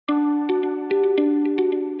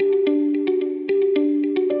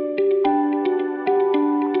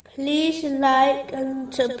like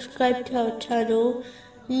and subscribe to our channel.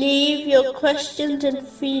 Leave your questions and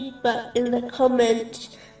feedback in the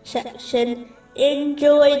comments section.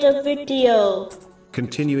 Enjoy the video.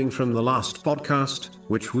 Continuing from the last podcast,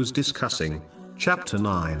 which was discussing chapter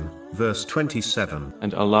 9, verse 27.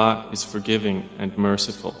 And Allah is forgiving and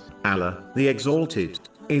merciful. Allah, the Exalted,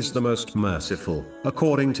 is the most merciful,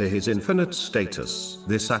 according to his infinite status.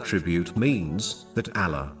 This attribute means that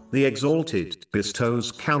Allah, the Exalted,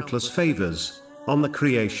 bestows countless favors on the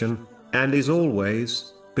creation, and is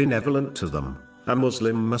always benevolent to them. A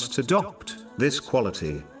Muslim must adopt this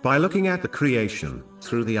quality by looking at the creation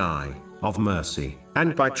through the eye of mercy,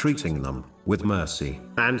 and by treating them with mercy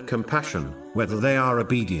and compassion, whether they are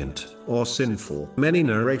obedient or sinful. Many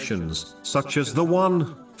narrations, such as the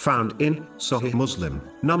one found in Sahih Muslim,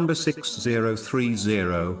 number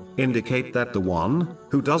 6030, indicate that the one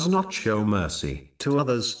who does not show mercy to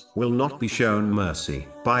others will not be shown mercy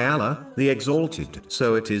by Allah, the Exalted.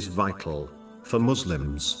 So it is vital for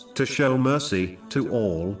Muslims to show mercy to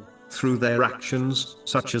all through their actions,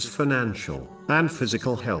 such as financial and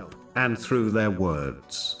physical help, and through their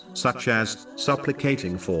words, such as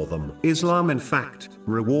supplicating for them. Islam, in fact,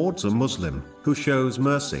 rewards a Muslim who shows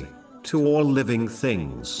mercy to all living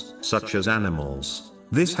things, such as animals.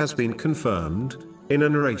 This has been confirmed in a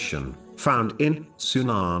narration found in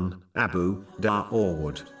Sunan Abu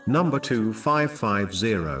Dawood, number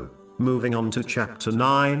 2550. Moving on to chapter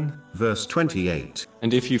 9, verse 28.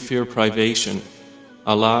 And if you fear privation,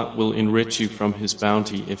 Allah will enrich you from His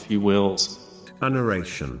bounty if He wills. A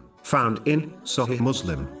narration found in Sahih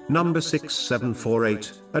Muslim, number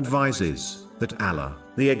 6748, advises that Allah,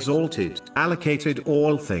 the Exalted, allocated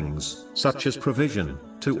all things, such as provision,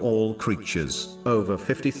 to all creatures, over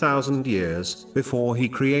 50,000 years before He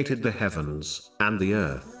created the heavens and the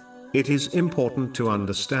earth. It is important to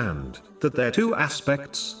understand that there are two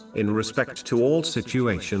aspects in respect to all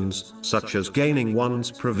situations, such as gaining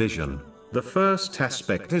one's provision. The first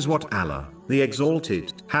aspect is what Allah, the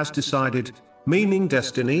Exalted, has decided, meaning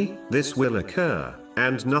destiny. This will occur,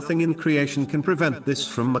 and nothing in creation can prevent this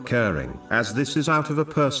from occurring. As this is out of a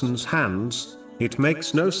person's hands, it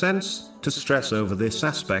makes no sense to stress over this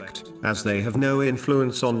aspect, as they have no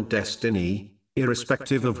influence on destiny,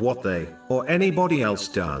 irrespective of what they or anybody else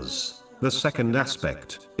does. The second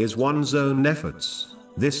aspect is one's own efforts.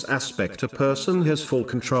 This aspect a person has full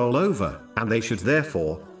control over, and they should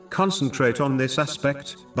therefore concentrate on this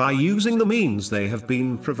aspect by using the means they have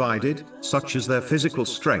been provided, such as their physical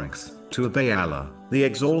strength, to obey Allah, the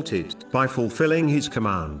Exalted, by fulfilling His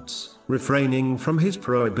commands, refraining from His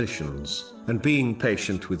prohibitions, and being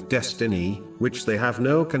patient with destiny, which they have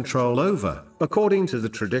no control over, according to the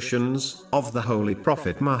traditions of the Holy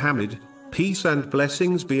Prophet Muhammad, peace and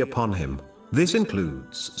blessings be upon him. This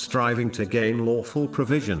includes striving to gain lawful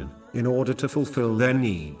provision in order to fulfill their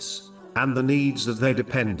needs and the needs of their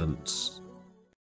dependents,